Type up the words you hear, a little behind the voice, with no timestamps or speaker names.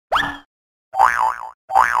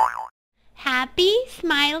happy,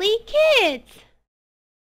 smiley kids.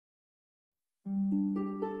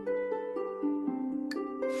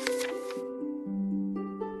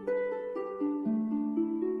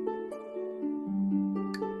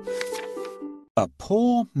 A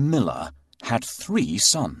poor miller had 3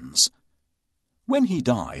 sons. When he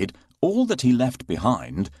died, all that he left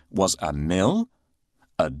behind was a mill,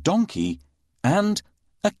 a donkey, and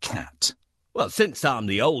a cat. "Well, since I'm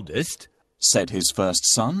the oldest," said his first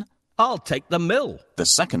son. "I'll take the mill." The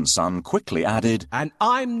second son quickly added, "And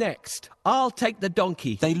I'm next. I'll take the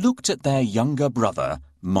donkey." They looked at their younger brother,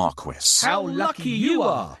 Marquis. "How lucky you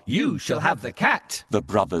are! You shall have the cat," the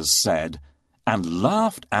brothers said, and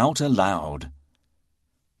laughed out aloud.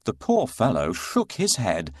 The poor fellow shook his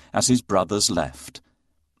head as his brothers left.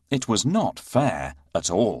 It was not fair at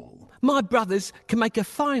all. "My brothers can make a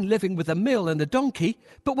fine living with a mill and a donkey,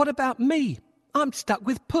 but what about me? I'm stuck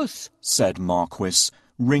with Puss," said Marquis,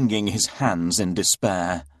 wringing his hands in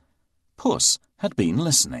despair. Puss had been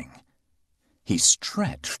listening. He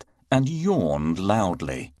stretched and yawned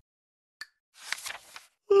loudly.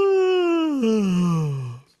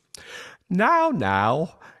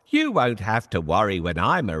 Now, you won't have to worry when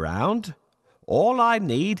I'm around. All I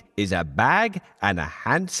need is a bag and a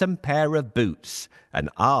handsome pair of boots, and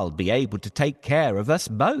I'll be able to take care of us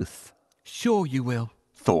both." "Sure you will,"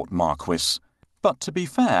 thought Marquis. But to be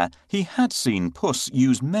fair, he had seen Puss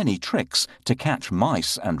use many tricks to catch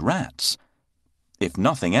mice and rats. If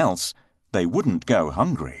nothing else, they wouldn't go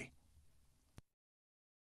hungry.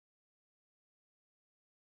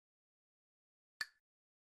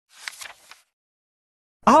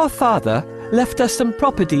 Our father left us some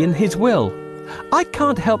property in his will. I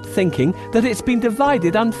can't help thinking that it's been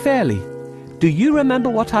divided unfairly. Do you remember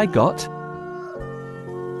what I got?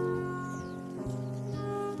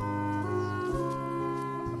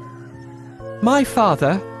 My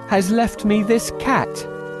father has left me this cat.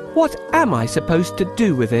 What am I supposed to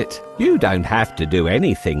do with it? You don't have to do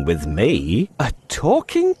anything with me. A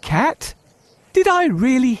talking cat? Did I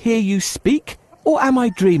really hear you speak? Or am I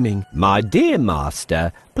dreaming? My dear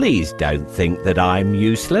master, please don't think that I'm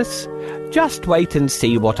useless. Just wait and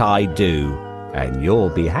see what I do, and you'll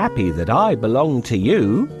be happy that I belong to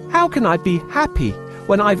you. How can I be happy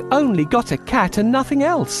when I've only got a cat and nothing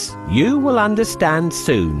else? You will understand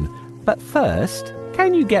soon, but first,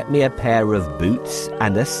 can you get me a pair of boots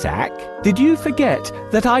and a sack? Did you forget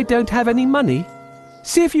that I don't have any money?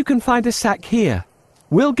 See if you can find a sack here.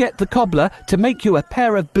 We'll get the cobbler to make you a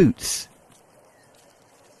pair of boots.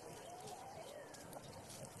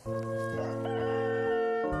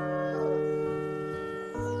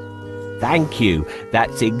 Thank you.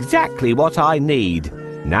 That's exactly what I need.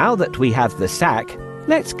 Now that we have the sack,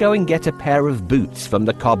 let's go and get a pair of boots from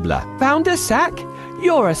the cobbler. Found a sack?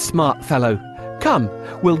 You're a smart fellow. Come,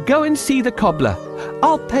 we'll go and see the cobbler.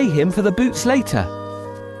 I'll pay him for the boots later.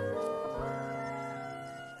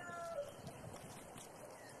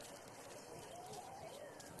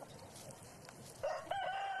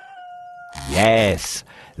 Yes,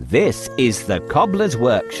 this is the cobbler's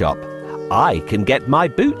workshop. I can get my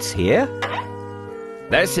boots here.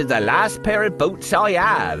 This is the last pair of boots I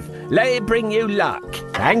have. Let it bring you luck.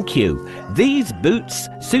 Thank you. These boots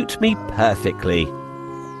suit me perfectly.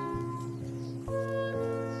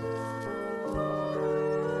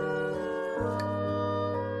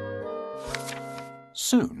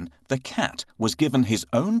 Soon the cat was given his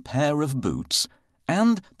own pair of boots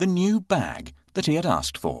and the new bag that he had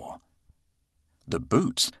asked for. The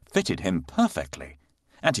boots fitted him perfectly,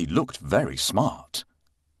 and he looked very smart.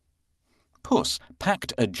 Puss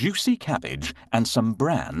packed a juicy cabbage and some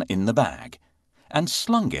bran in the bag, and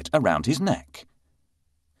slung it around his neck.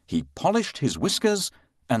 He polished his whiskers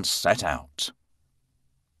and set out.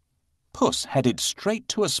 Puss headed straight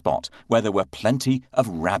to a spot where there were plenty of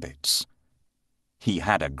rabbits. He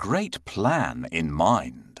had a great plan in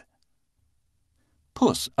mind.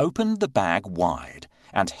 Puss opened the bag wide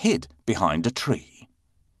and hid behind a tree.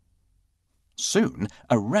 Soon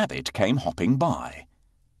a rabbit came hopping by.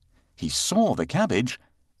 He saw the cabbage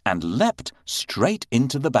and leapt straight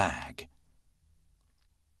into the bag.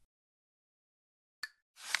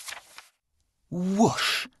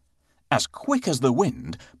 Whoosh! As quick as the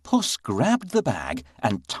wind, Puss grabbed the bag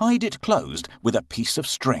and tied it closed with a piece of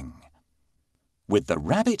string. With the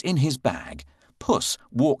rabbit in his bag, Puss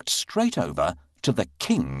walked straight over to the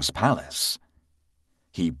king's palace.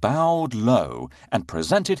 He bowed low and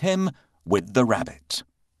presented him with the rabbit.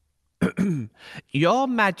 Your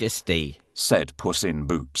Majesty, said Puss in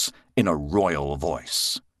Boots in a royal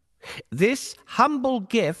voice. This humble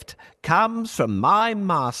gift comes from my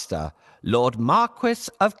master, Lord Marquis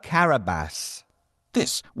of Carabas.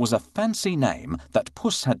 This was a fancy name that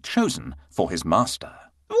Puss had chosen for his master.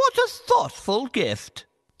 What a thoughtful gift,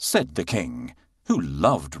 said the king, who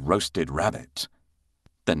loved roasted rabbit.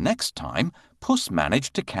 The next time, Puss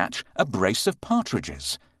managed to catch a brace of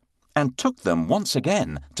partridges and took them once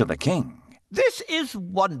again to the king. This is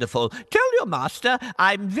wonderful. Tell your master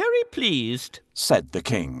I'm very pleased, said the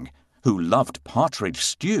king, who loved partridge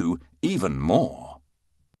stew even more.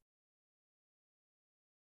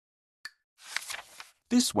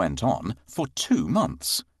 This went on for 2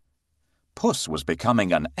 months. Puss was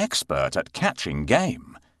becoming an expert at catching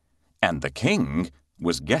game, and the king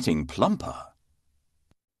was getting plumper.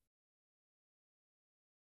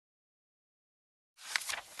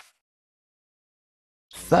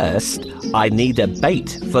 First, I need a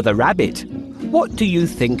bait for the rabbit. What do you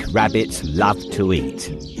think rabbits love to eat?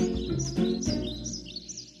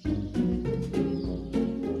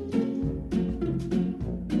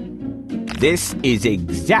 This is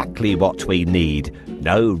exactly what we need.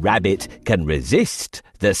 No rabbit can resist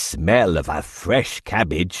the smell of a fresh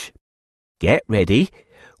cabbage. Get ready.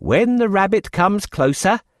 When the rabbit comes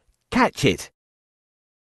closer, catch it.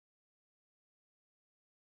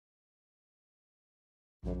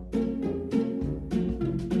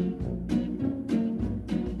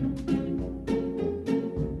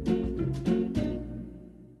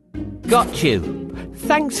 Got you.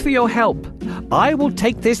 Thanks for your help. I will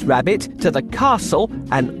take this rabbit to the castle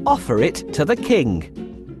and offer it to the king.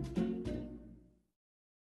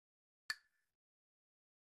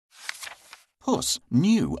 Puss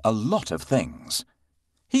knew a lot of things.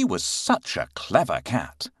 He was such a clever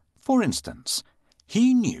cat. For instance,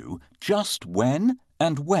 he knew just when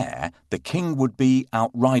and where the king would be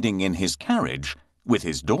out riding in his carriage with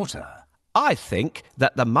his daughter. I think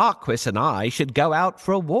that the Marquis and I should go out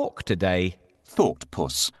for a walk today, thought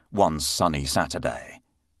Puss one sunny Saturday.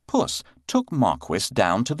 Puss took Marquis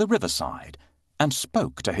down to the riverside and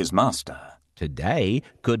spoke to his master. Today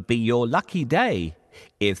could be your lucky day.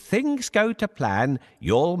 If things go to plan,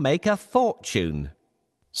 you'll make a fortune,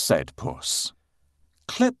 said Puss.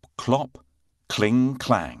 Clip, clop, cling,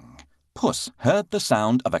 clang. Puss heard the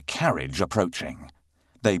sound of a carriage approaching.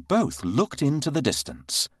 They both looked into the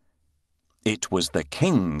distance. It was the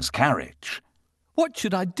king's carriage. What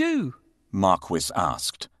should I do? Marquis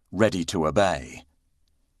asked, ready to obey.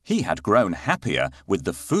 He had grown happier with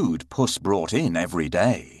the food Puss brought in every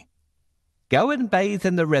day. Go and bathe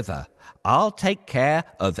in the river. I'll take care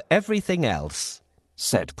of everything else,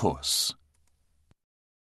 said Puss.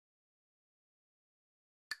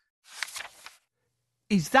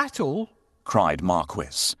 Is that all? cried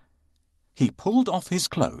Marquis. He pulled off his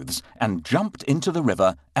clothes and jumped into the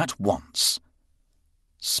river at once.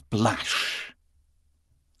 Splash!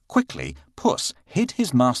 Quickly, Puss hid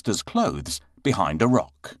his master's clothes behind a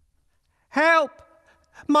rock. Help!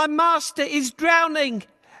 My master is drowning!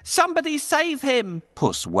 Somebody save him!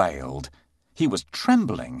 Puss wailed. He was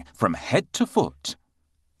trembling from head to foot.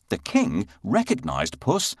 The king recognized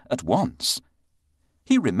Puss at once.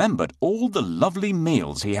 He remembered all the lovely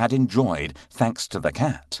meals he had enjoyed thanks to the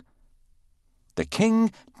cat. The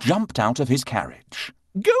king jumped out of his carriage.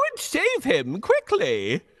 Go and save him,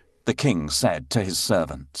 quickly, the king said to his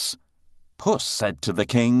servants. Puss said to the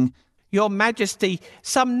king, Your Majesty,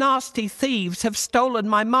 some nasty thieves have stolen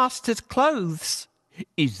my master's clothes.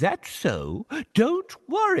 Is that so? Don't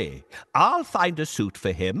worry. I'll find a suit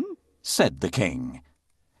for him, said the king.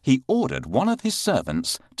 He ordered one of his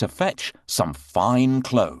servants to fetch some fine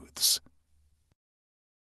clothes.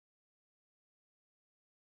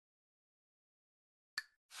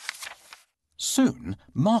 Soon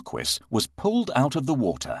Marquis was pulled out of the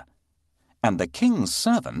water, and the king's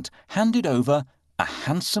servant handed over a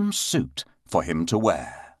handsome suit for him to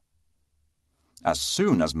wear. As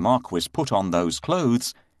soon as Marquis put on those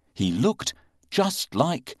clothes, he looked just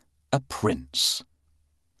like a prince.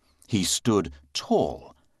 He stood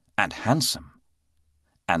tall and handsome,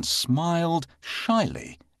 and smiled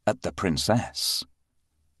shyly at the princess.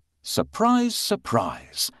 Surprise,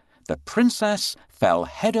 surprise! The princess fell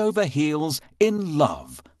head over heels in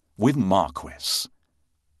love with Marquis.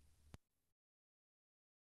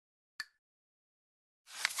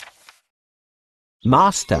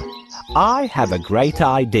 Master, I have a great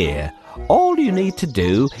idea. All you need to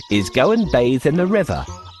do is go and bathe in the river.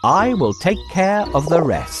 I will take care of the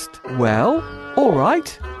rest. Well, all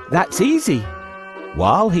right. That's easy.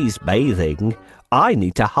 While he's bathing, I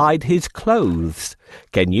need to hide his clothes.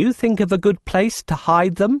 Can you think of a good place to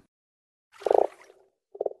hide them?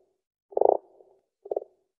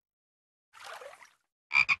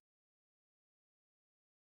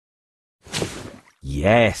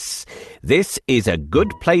 Yes, this is a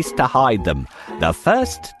good place to hide them. The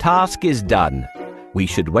first task is done. We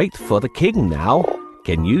should wait for the king now.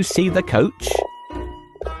 Can you see the coach?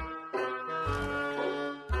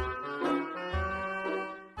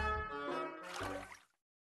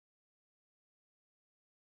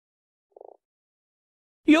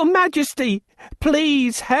 Your Majesty,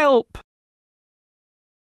 please help!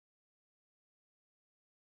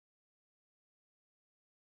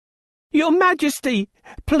 Your Majesty,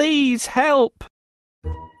 please help!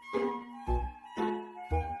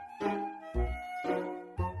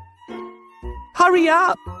 Hurry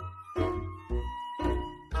up!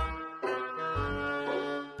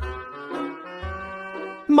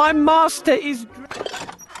 My master is...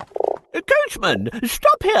 Coachman,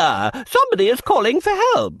 stop here! Somebody is calling for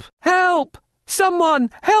help! Help! Someone,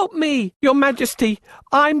 help me! Your Majesty,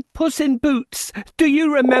 I'm Puss in Boots. Do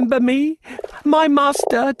you remember me? My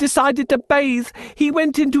master decided to bathe. He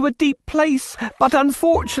went into a deep place, but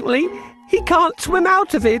unfortunately, he can't swim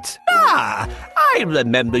out of it. Ah, I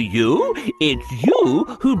remember you. It's you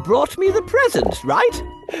who brought me the presents, right?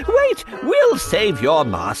 Wait, we'll save your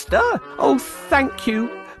master. Oh, thank you.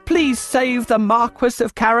 Please save the Marquis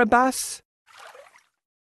of Carabas.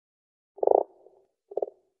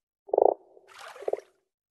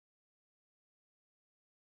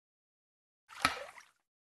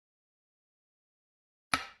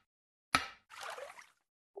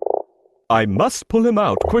 I must pull him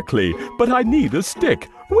out quickly, but I need a stick.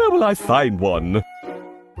 Where will I find one?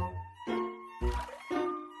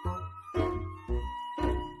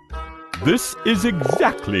 This is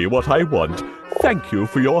exactly what I want. Thank you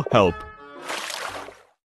for your help.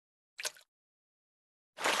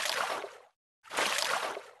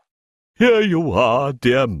 Here you are,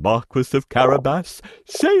 dear Marquis of Carabas,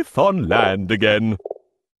 safe on land again.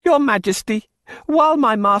 Your Majesty, while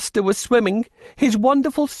my master was swimming, his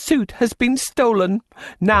wonderful suit has been stolen.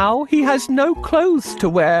 Now he has no clothes to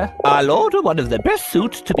wear. I'll order one of the best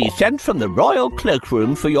suits to be sent from the royal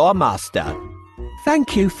cloakroom for your master.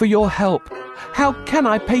 Thank you for your help. How can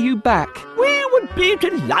I pay you back? We would be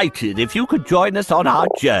delighted if you could join us on our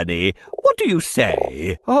journey. What do you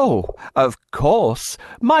say? Oh, of course.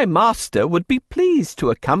 My master would be pleased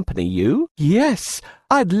to accompany you. Yes,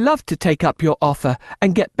 I'd love to take up your offer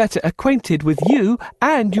and get better acquainted with you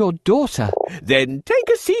and your daughter. Then take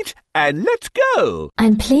a seat and let's go.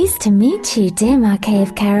 I'm pleased to meet you, dear Marquis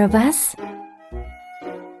of Carabas.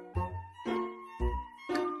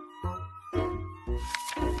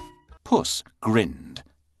 Puss grinned.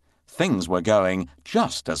 Things were going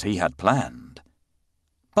just as he had planned.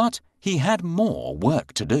 But he had more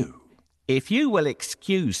work to do. If you will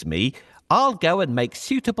excuse me, I'll go and make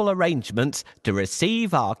suitable arrangements to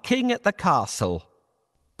receive our king at the castle.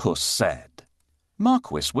 Puss said.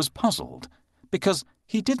 Marquis was puzzled because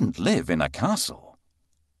he didn't live in a castle.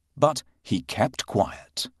 But he kept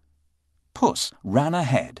quiet. Puss ran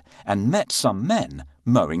ahead and met some men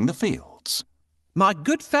mowing the fields. My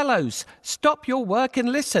good fellows, stop your work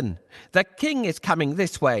and listen. The king is coming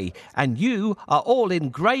this way, and you are all in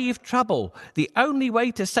grave trouble. The only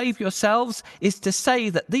way to save yourselves is to say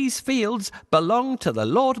that these fields belong to the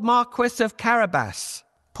Lord Marquis of Carabas.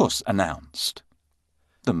 Puss announced.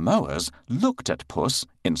 The mowers looked at Puss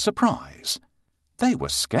in surprise. They were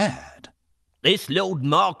scared. This Lord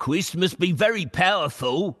Marquis must be very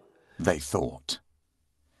powerful, they thought.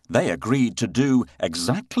 They agreed to do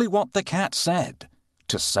exactly what the cat said,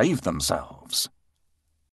 to save themselves.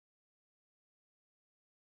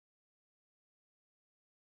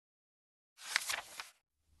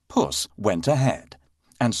 Puss went ahead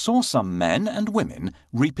and saw some men and women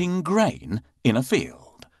reaping grain in a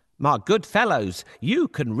field. My good fellows, you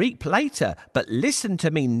can reap later, but listen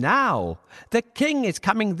to me now. The king is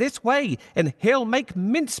coming this way, and he'll make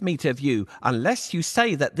mincemeat of you, unless you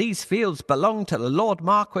say that these fields belong to the Lord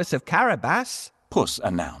Marquis of Carabas. Puss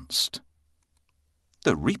announced.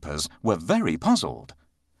 The reapers were very puzzled,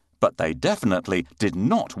 but they definitely did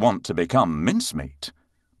not want to become mincemeat.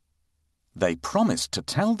 They promised to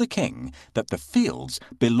tell the king that the fields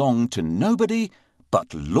belonged to nobody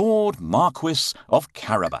but Lord Marquis of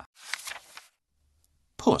Carabas.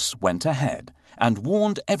 Puss went ahead and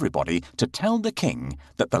warned everybody to tell the king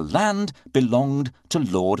that the land belonged to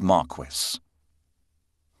Lord Marquis.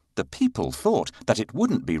 The people thought that it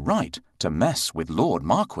wouldn't be right to mess with Lord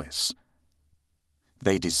Marquis.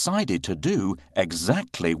 They decided to do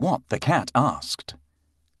exactly what the cat asked.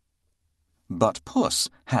 But Puss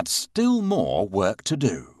had still more work to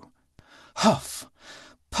do. Huff,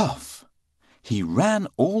 puff. He ran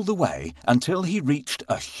all the way until he reached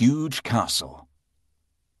a huge castle.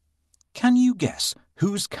 Can you guess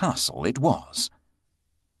whose castle it was?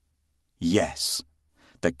 Yes,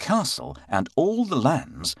 the castle and all the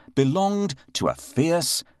lands belonged to a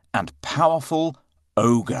fierce and powerful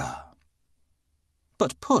ogre.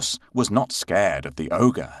 But Puss was not scared of the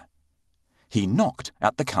ogre. He knocked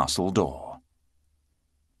at the castle door.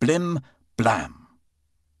 Blim, blam.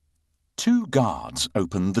 2 guards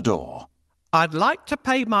opened the door. "I'd like to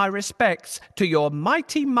pay my respects to your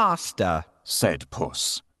mighty master," said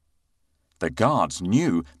Puss. The guards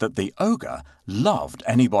knew that the ogre loved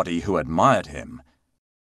anybody who admired him.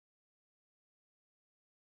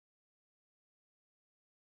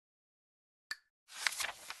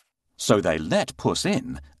 So they let Puss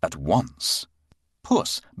in at once.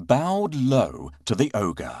 Puss bowed low to the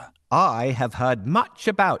ogre. "I have heard much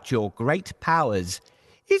about your great powers.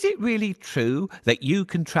 Is it really true that you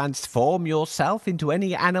can transform yourself into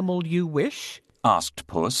any animal you wish?" asked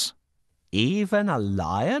Puss. "Even a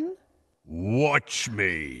lion?" Watch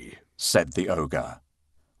me, said the ogre.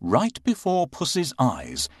 Right before Puss's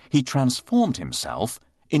eyes, he transformed himself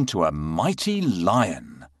into a mighty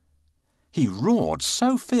lion. He roared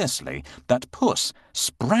so fiercely that Puss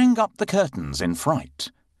sprang up the curtains in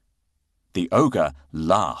fright. The ogre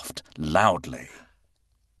laughed loudly.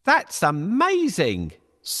 "That's amazing,"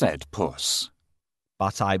 said Puss.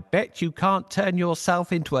 "But I bet you can't turn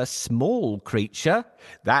yourself into a small creature.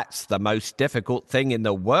 That's the most difficult thing in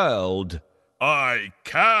the world." I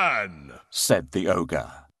can, said the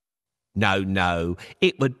ogre. No,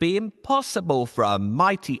 it would be impossible for a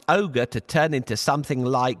mighty ogre to turn into something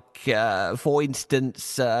like, for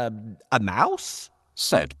instance, a mouse,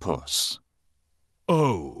 said Puss.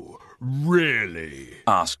 Oh, really?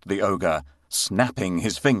 asked the ogre, snapping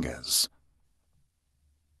his fingers.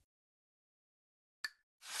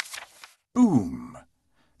 Boom!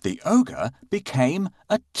 The ogre became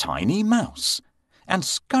a tiny mouse and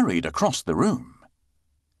scurried across the room.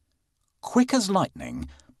 Quick as lightning,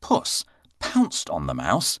 Puss pounced on the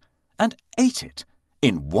mouse and ate it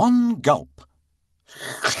in one gulp.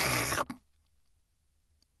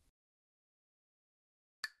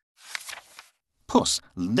 Puss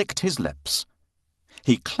licked his lips.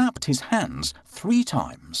 He clapped his hands 3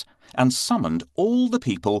 times and summoned all the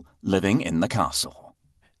people living in the castle.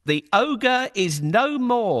 "The ogre is no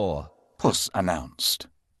more," Puss announced.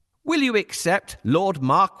 "Will you accept Lord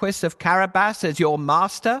Marquis of Carabas as your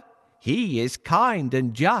master? He is kind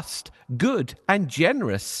and just, good and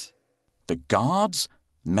generous." The guards,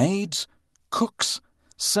 maids, cooks,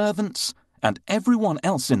 servants, and everyone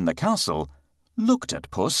else in the castle looked at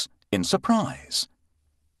Puss in surprise.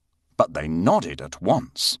 But they nodded at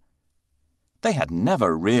once. They had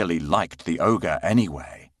never really liked the ogre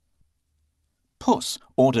anyway. Puss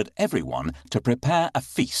ordered everyone to prepare a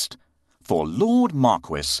feast for Lord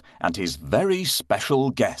Marquis and his very special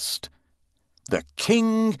guest, the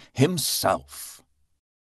king himself.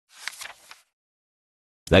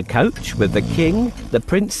 "The coach with the king, the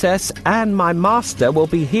princess, and my master will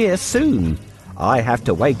be here soon. I have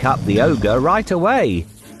to wake up the ogre right away."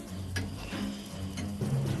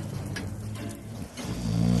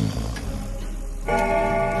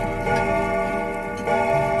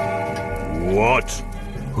 What?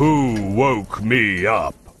 Who woke me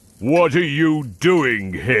up? What are you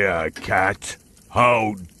doing here, cat?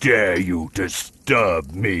 How dare you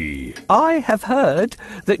disturb me? "I have heard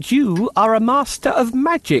that you are a master of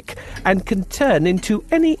magic and can turn into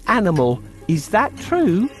any animal. Is that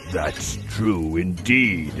true?" That's true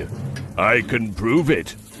indeed. I can prove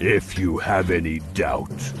it if you have any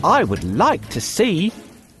doubt. "I would like to see.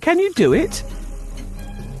 Can you do it?"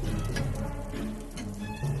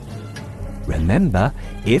 "Remember,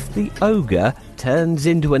 if the ogre turns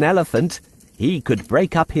into an elephant, he could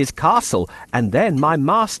break up his castle, and then my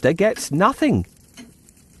master gets nothing."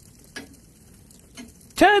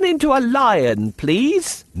 "Turn into a lion,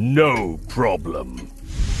 please." No problem.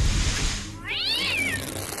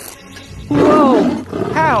 Whoa!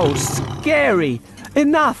 How scary!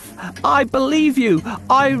 Enough! I believe you!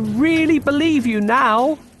 I really believe you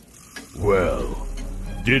now! Well,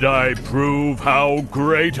 did I prove how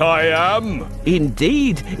great I am?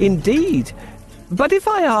 Indeed, indeed. But if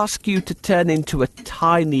I ask you to turn into a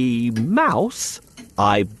tiny mouse,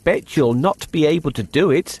 I bet you'll not be able to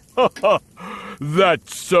do it.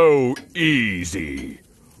 That's so easy.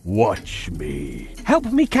 Watch me. Help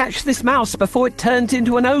me catch this mouse before it turns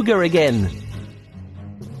into an ogre again.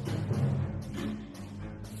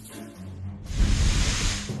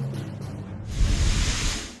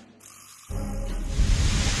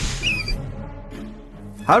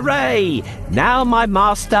 Hooray! Now my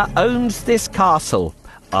master owns this castle.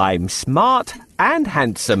 I'm smart and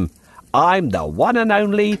handsome. I'm the one and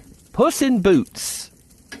only Puss in Boots.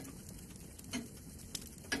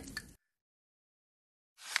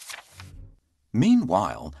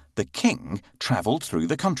 Meanwhile, the king travelled through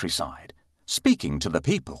the countryside, speaking to the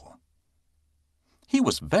people. He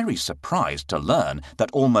was very surprised to learn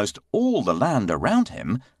that almost all the land around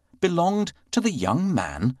him belonged to the young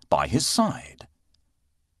man by his side.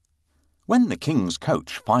 When the king's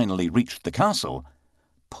coach finally reached the castle,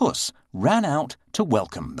 Puss ran out to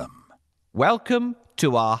welcome them. Welcome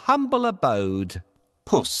to our humble abode,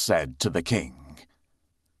 Puss said to the king.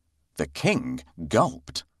 The king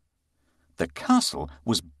gulped. The castle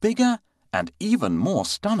was bigger and even more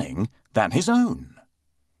stunning than his own.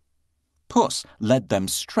 Puss led them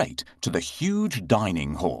straight to the huge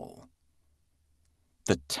dining hall.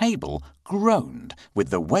 The table groaned with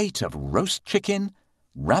the weight of roast chicken,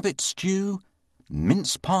 rabbit stew,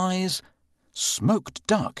 mince pies, smoked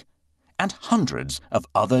duck, and hundreds of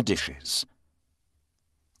other dishes.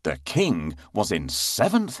 The king was in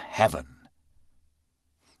seventh heaven.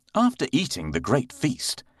 After eating the great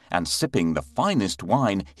feast and sipping the finest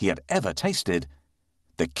wine he had ever tasted,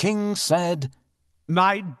 the king said,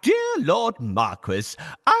 "My dear Lord Marquis,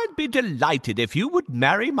 I'd be delighted if you would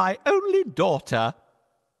marry my only daughter."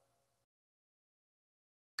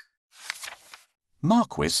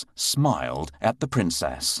 Marquis smiled at the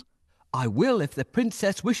princess. I will if the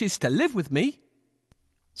princess wishes to live with me,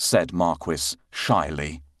 said Marquis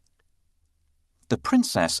shyly. The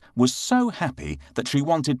princess was so happy that she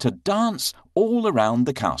wanted to dance all around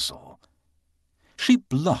the castle. She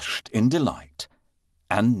blushed in delight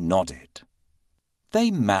and nodded.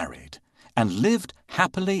 They married and lived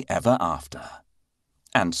happily ever after.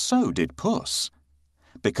 And so did Puss,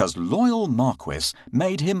 because loyal Marquis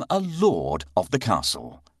made him a lord of the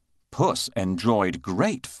castle. Puss enjoyed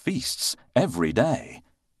great feasts every day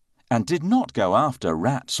and did not go after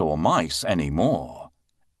rats or mice any more,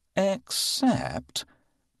 except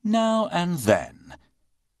now and then,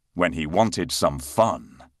 when he wanted some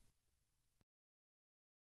fun.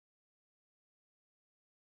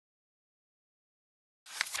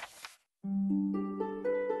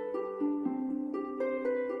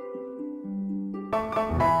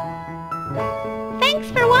 Thanks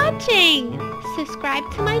for watching! Subscribe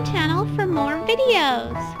to my channel for more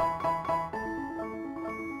videos.